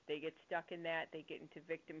get stuck in that. They get into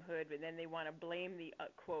victimhood, but then they want to blame the,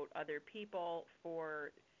 quote, other people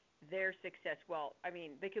for their success. Well, I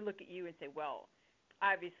mean, they could look at you and say, well,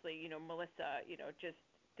 obviously, Melissa,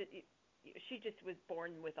 she just was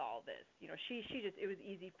born with all this. She just, it was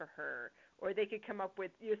easy for her. Or they could come up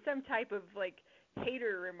with some type of like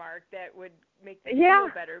hater remark that would make them feel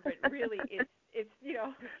better. But really, it's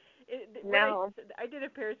No. I did a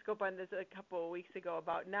Periscope on this a couple of weeks ago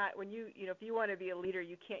about not when if you want to be a leader,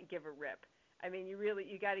 you can't give a rip. I mean, you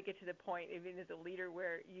got to get to the point, even as a leader,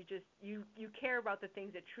 where you care about the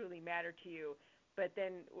things that truly matter to you. But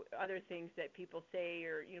then other things that people say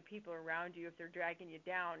or people around you, if they're dragging you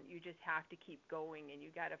down, you just have to keep going, and you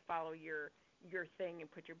got to follow your thing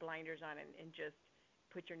and put your blinders on and just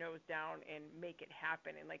put your nose down and make it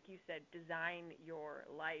happen. And like you said, design your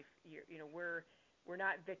life. We're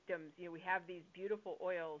not victims. We have these beautiful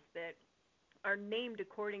oils that are named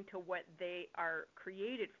according to what they are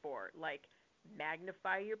created for, like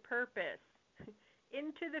magnify your purpose.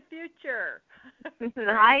 Into the future.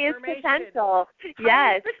 The highest potential.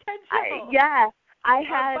 Yes. Potential.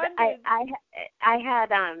 I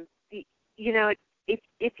had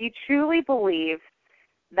if you truly believe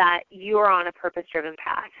that you are on a purpose-driven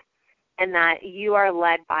path and that you are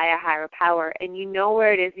led by a higher power and you know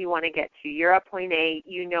where it is you want to get to. You're at point A,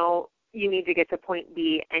 you know you need to get to point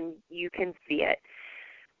B, and you can see it.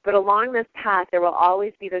 But along this path, there will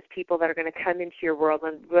always be those people that are going to come into your world,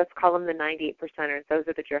 and let's call them the 98%ers. Those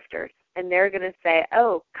are the drifters. And they're going to say,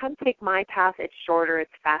 oh, come take my path. It's shorter,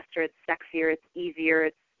 it's faster, it's sexier, it's easier,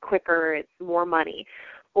 it's quicker, it's more money.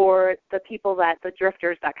 Or the people the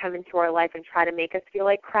drifters that come into our life and try to make us feel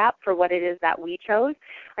like crap for what it is that we chose.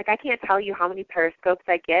 Like, I can't tell you how many Periscopes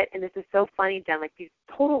I get, and this is so funny, Jen, like these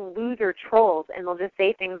total loser trolls, and they'll just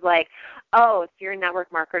say things like, oh, so you're a network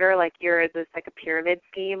marketer, like you're this like a pyramid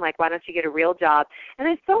scheme, like why don't you get a real job? And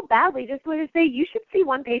I so badly just want to say, you should see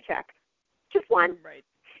one paycheck. Just one. Right.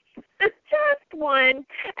 Just one.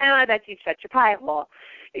 And I bet you'd shut your pie hole,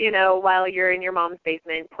 while you're in your mom's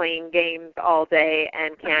basement playing games all day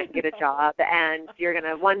and can't get a job. And you're going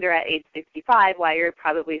to wonder at age 65 why you're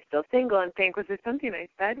probably still single and think, was there something I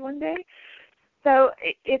said one day? So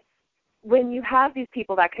it's when you have these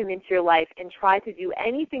people that come into your life and try to do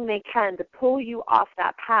anything they can to pull you off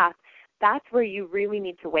that path, that's where you really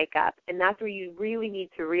need to wake up, and that's where you really need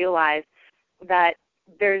to realize that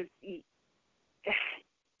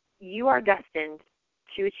you are destined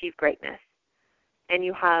to achieve greatness, and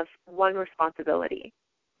you have one responsibility: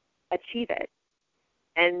 achieve it.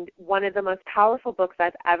 And one of the most powerful books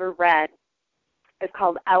I've ever read is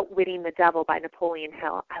called Outwitting the Devil by Napoleon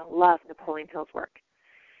Hill. I love Napoleon Hill's work.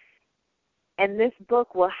 And this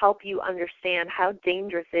book will help you understand how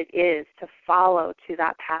dangerous it is to follow to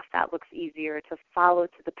that path that looks easier, to follow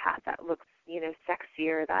to the path that looks,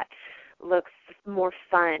 sexier, that looks more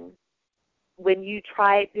fun. When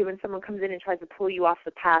someone comes in and tries to pull you off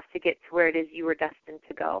the path to get to where it is you were destined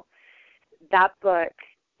to go, that book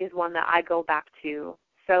is one that I go back to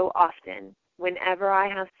so often. Whenever I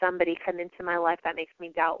have somebody come into my life that makes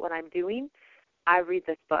me doubt what I'm doing, I read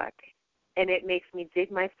this book. And it makes me dig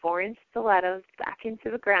my 4-inch stilettos back into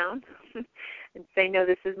the ground and say, no,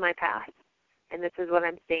 this is my path, and this is what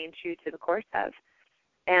I'm staying true to the course of.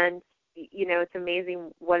 And, it's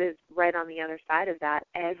amazing what is right on the other side of that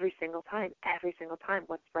every single time,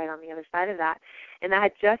 what's right on the other side of that. And that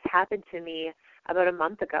had just happened to me about a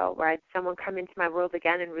month ago, where I had someone come into my world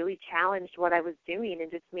again and really challenged what I was doing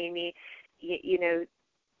and just made me,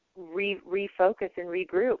 refocus and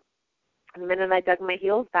regroup. And the minute I dug my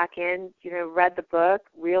heels back in, read the book,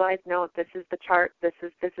 realized, no, this is the chart, this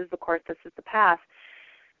is the course, this is the path,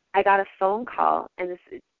 I got a phone call, and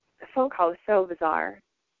the phone call was so bizarre.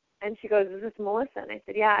 And she goes, is this Melissa? And I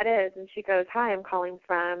said, yeah, it is. And she goes, hi, I'm calling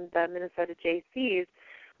from the Minnesota JCs.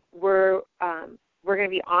 We're going to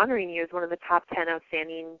be honoring you as one of the top 10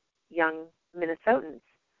 outstanding young Minnesotans.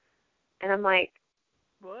 And I'm like,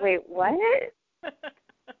 what? Wait, what?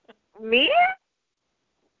 Me?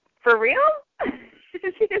 For real?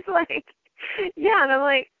 She's like, yeah. And I'm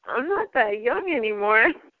like, I'm not that young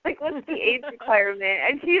anymore. Like, what's the age requirement?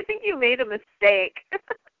 And do you think you made a mistake?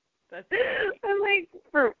 That's I'm like,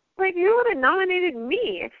 you would have nominated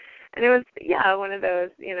me. And it was, one of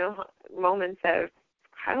those, moments of,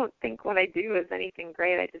 I don't think what I do is anything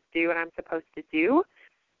great. I just do what I'm supposed to do.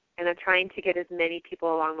 And I'm trying to get as many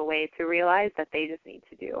people along the way to realize that they just need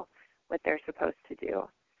to do what they're supposed to do.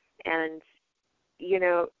 And,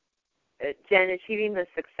 Jen, achieving this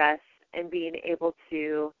success and being able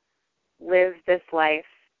to live this life,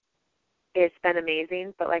 it's been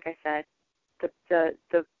amazing. But like I said,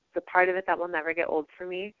 the part of it that will never get old for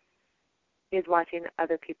me is watching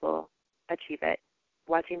other people achieve it,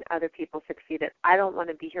 watching other people succeed it. I don't want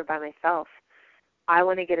to be here by myself. I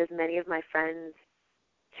want to get as many of my friends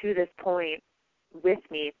to this point with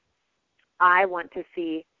me. I want to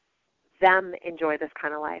see them enjoy this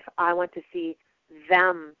kind of life. I want to see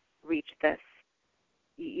them reach this,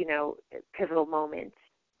 pivotal moment.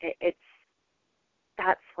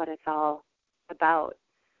 That's what it's all about.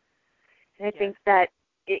 And I think that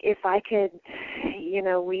if I could,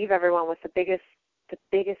 leave everyone with the biggest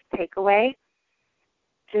takeaway,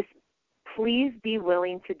 just please be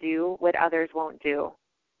willing to do what others won't do,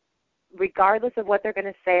 regardless of what they're going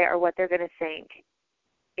to say or what they're going to think.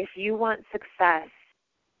 If you want success,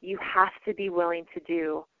 you have to be willing to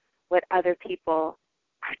do what other people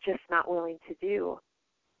are just not willing to do.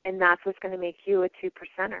 And that's what's going to make you a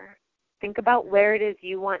 2%er. Think about where it is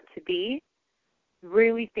you want to be.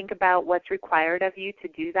 Really think about what's required of you to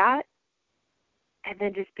do that. And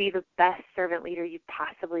then just be the best servant leader you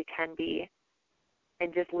possibly can be.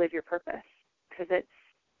 And just live your purpose. Because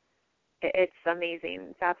it's amazing.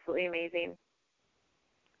 It's absolutely amazing.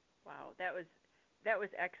 Wow, that was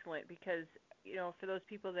excellent, because for those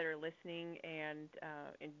people that are listening and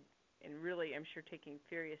really, I'm sure, taking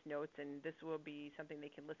furious notes, and this will be something they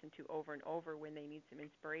can listen to over and over when they need some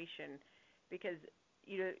inspiration, because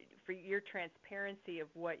for your transparency of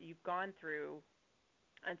what you've gone through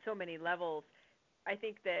on so many levels, I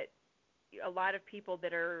think that a lot of people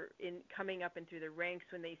that are coming up and through the ranks,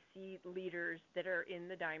 when they see leaders that are in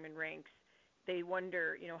the diamond ranks, they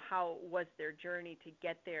wonder, how was their journey to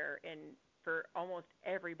get there. And for almost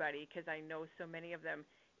everybody, because I know so many of them,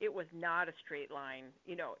 it was not a straight line.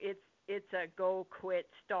 It's a go, quit,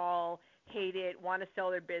 stall, hate it, want to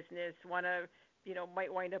sell their business, want to,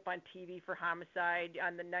 might wind up on TV for homicide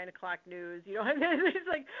on the 9 o'clock news. It's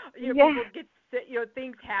like, people get sick,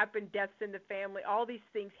 things happen, deaths in the family, all these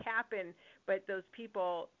things happen, but those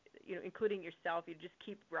people, including yourself, you just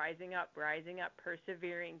keep rising up,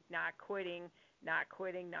 persevering, not quitting,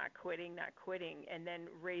 and then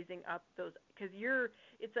raising up those, because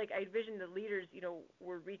it's like I envision the leaders,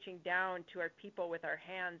 we're reaching down to our people with our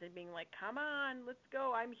hands and being like, come on, let's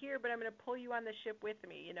go, I'm here, but I'm going to pull you on the ship with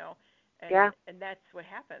me, and that's what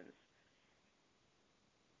happens.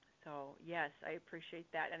 So yes, I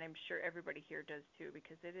appreciate that, and I'm sure everybody here does too,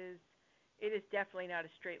 because it is definitely not a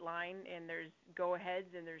straight line, and there's go aheads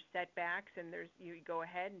and there's setbacks, and there's you go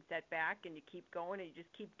ahead and set back, and you keep going, and you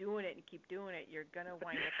just keep doing it and keep doing it. You're gonna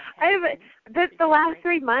wind up ahead. The last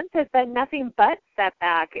 3 months has been nothing but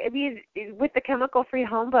setback. I mean, with the chemical-free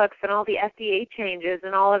home books and all the FDA changes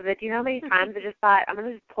and all of it, do you know how many times I just thought, I'm going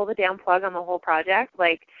to just pull the damn plug on the whole project?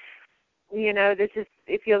 Like,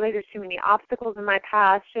 it feels like there's too many obstacles in my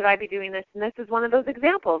path. Should I be doing this? And this is one of those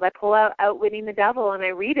examples. I pull out Outwitting the Devil, and I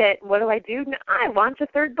read it. And what do? I launch a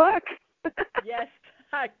third book. Yes,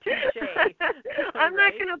 touche. I'm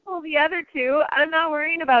not going to pull the other two. I'm not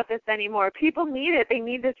worrying about this anymore. People need it. They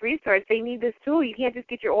need this resource. They need this tool. You can't just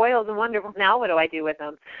get your oils and wonder, well, now what do I do with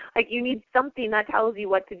them? Like, you need something that tells you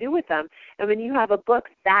what to do with them. And when you have a book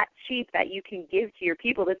that cheap that you can give to your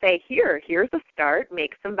people to say, here's a start,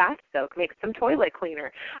 make some bath soak, make some toilet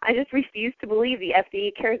cleaner. I just refuse to believe the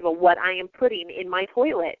FDA cares about what I am putting in my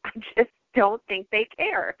toilet. I just don't think they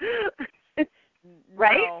care.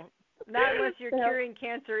 Right? No. Not unless you're curing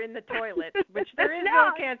cancer in the toilet, which there is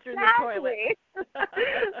no cancer in the toilet.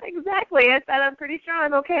 Exactly. I said I'm pretty sure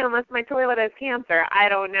I'm okay unless my toilet has cancer. I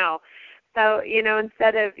don't know. So,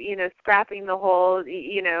 instead of, scrapping the whole,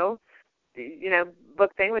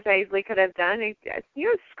 book thing, which I easily could have done,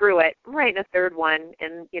 screw it. I'm writing a third one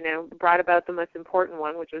and, brought about the most important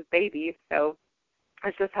one, which was babies. So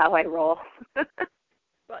that's just how I roll.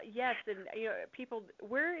 Well, yes, and people,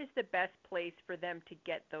 where is the best place for them to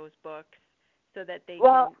get those books so that they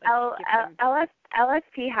can get them?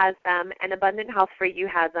 LSP has them, and Abundant Health for You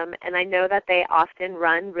has them, and I know that they often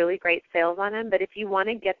run really great sales on them, but if you want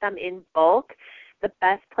to get them in bulk, the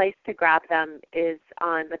best place to grab them is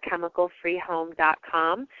on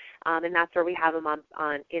thechemicalfreehome.com, and that's where we have them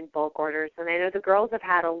on in bulk orders. And I know the girls have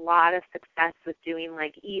had a lot of success with doing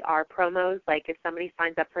like ER promos, like if somebody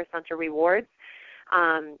signs up for Essential Rewards,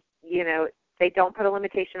 they don't put a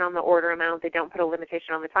limitation on the order amount. They don't put a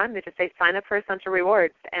limitation on the time. They just say sign up for Essential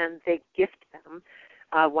Rewards, and they gift them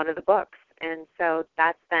one of the books. And so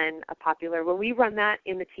that's been a popular. When we run that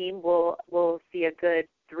in the team, we'll see a good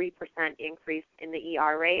 3% increase in the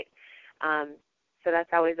ER rate. So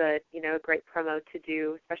that's always a great promo to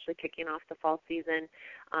do, especially kicking off the fall season.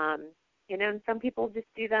 And some people just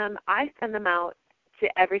do them. I send them out to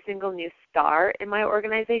every single new star in my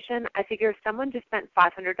organization. I figure if someone just spent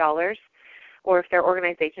 $500, or if their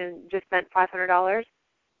organization just spent $500,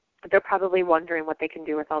 they're probably wondering what they can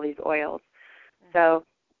do with all these oils. So,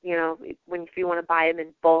 if you want to buy them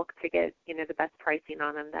in bulk to get, the best pricing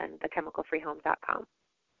on them, then thechemicalfreehome.com.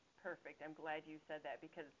 Perfect. I'm glad you said that,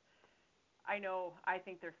 because I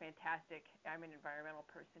think they're fantastic. I'm an environmental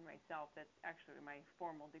person myself. That's actually what my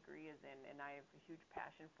formal degree is in, and I have a huge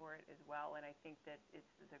passion for it as well. And I think that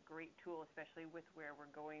it's a great tool, especially with where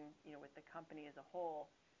we're going, with the company as a whole.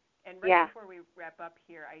 And before we wrap up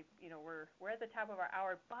here, we're at the top of our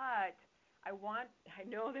hour, but I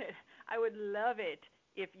know that I would love it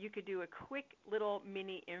if you could do a quick little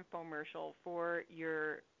mini infomercial for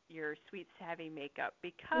your Sweet Savvy makeup,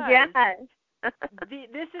 because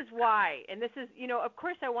this is why, and this is, of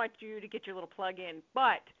course I want you to get your little plug in,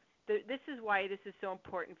 but this is why this is so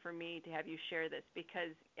important for me to have you share this,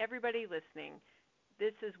 because everybody listening,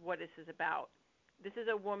 this is what this is about. This is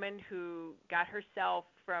a woman who got herself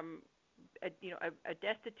from a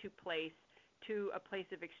destitute place to a place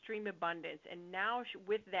of extreme abundance, and now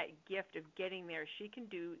with that gift of getting there, she can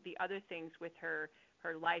do the other things with her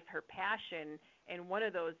life, her passion, and one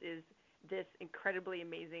of those is this incredibly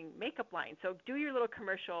amazing makeup line. So do your little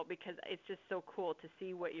commercial, because it's just so cool to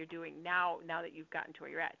see what you're doing now that you've gotten to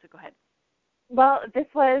where you're at. So go ahead. Well, this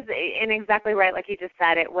was, and exactly right, like you just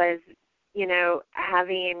said, it was,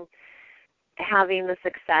 having the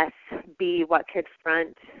success be what could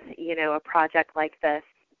front, a project like this.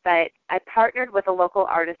 But I partnered with a local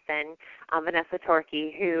artisan, Vanessa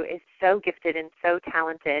Torkey, who is so gifted and so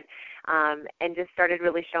talented, and just started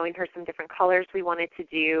really showing her some different colors we wanted to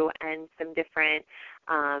do, and some different,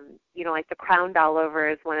 like the Crowned All Over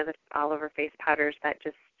is one of the all over face powders that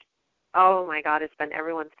just, oh my God, it's been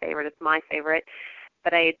everyone's favorite. It's my favorite.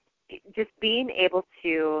 But just being able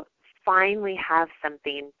to finally have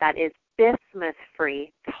something that is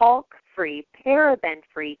bismuth-free, talc-free,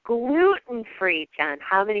 paraben-free, gluten-free, Jen.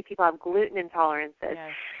 How many people have gluten intolerances?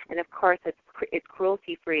 Yes. And, of course, it's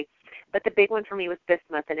cruelty-free. But the big one for me was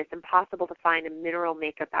bismuth, and it's impossible to find a mineral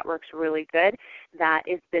makeup that works really good that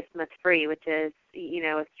is bismuth-free, which is,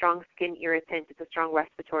 a strong skin irritant. It's a strong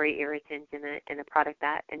respiratory irritant in a product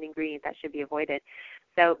an ingredient that should be avoided.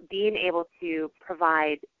 So being able to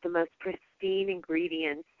provide the most pristine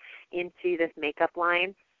ingredients into this makeup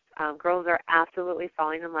line Girls are absolutely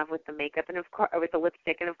falling in love with the makeup and with the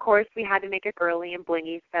lipstick, and of course we had to make it girly and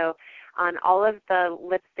blingy. So on all of the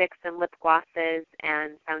lipsticks and lip glosses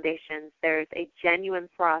and foundations, there's a genuine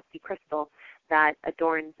Swarovski crystal that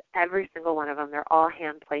adorns every single one of them. They're all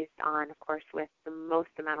hand placed on, of course, with the most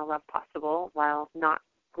amount of love possible, while not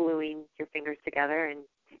gluing your fingers together and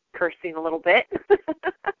cursing a little bit.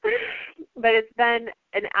 But it's been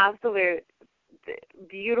an absolute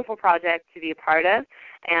beautiful project to be a part of,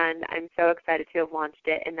 and I'm so excited to have launched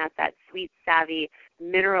it, and that's at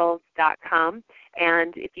sweetsavvyminerals.com.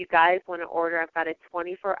 And if you guys want to order, I've got a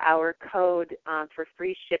 24-hour code for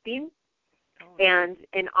free shipping. And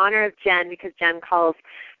in honor of Jen, because Jen calls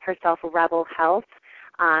herself Rebel Health,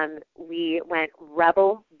 we went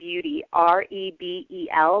Rebel Beauty,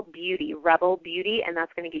 REBEL Beauty, Rebel Beauty, and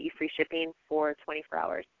that's going to get you free shipping for 24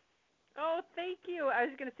 hours. Oh, thank you. I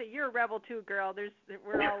was going to say, you're a rebel too, girl.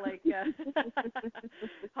 We're all like,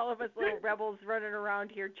 all of us little rebels running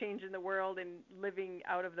around here changing the world and living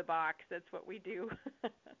out of the box. That's what we do.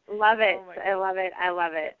 Love it. I love it. I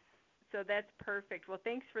love it. So that's perfect. Well,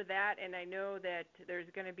 thanks for that, and I know that there's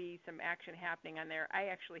going to be some action happening on there. I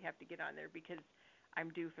actually have to get on there because I'm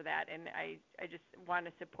due for that, and I just want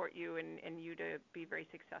to support you and you to be very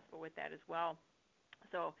successful with that as well.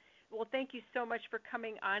 So, well, thank you so much for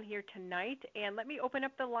coming on here tonight, and let me open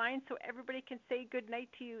up the line so everybody can say good night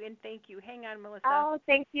to you and thank you. Hang on, Melissa. Oh,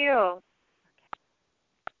 thank you.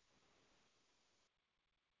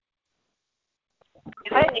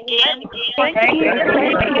 Hi again. Thank you.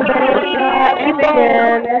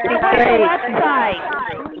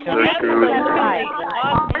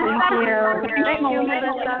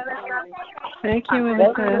 Thank you,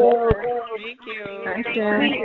 Melissa. Thank you.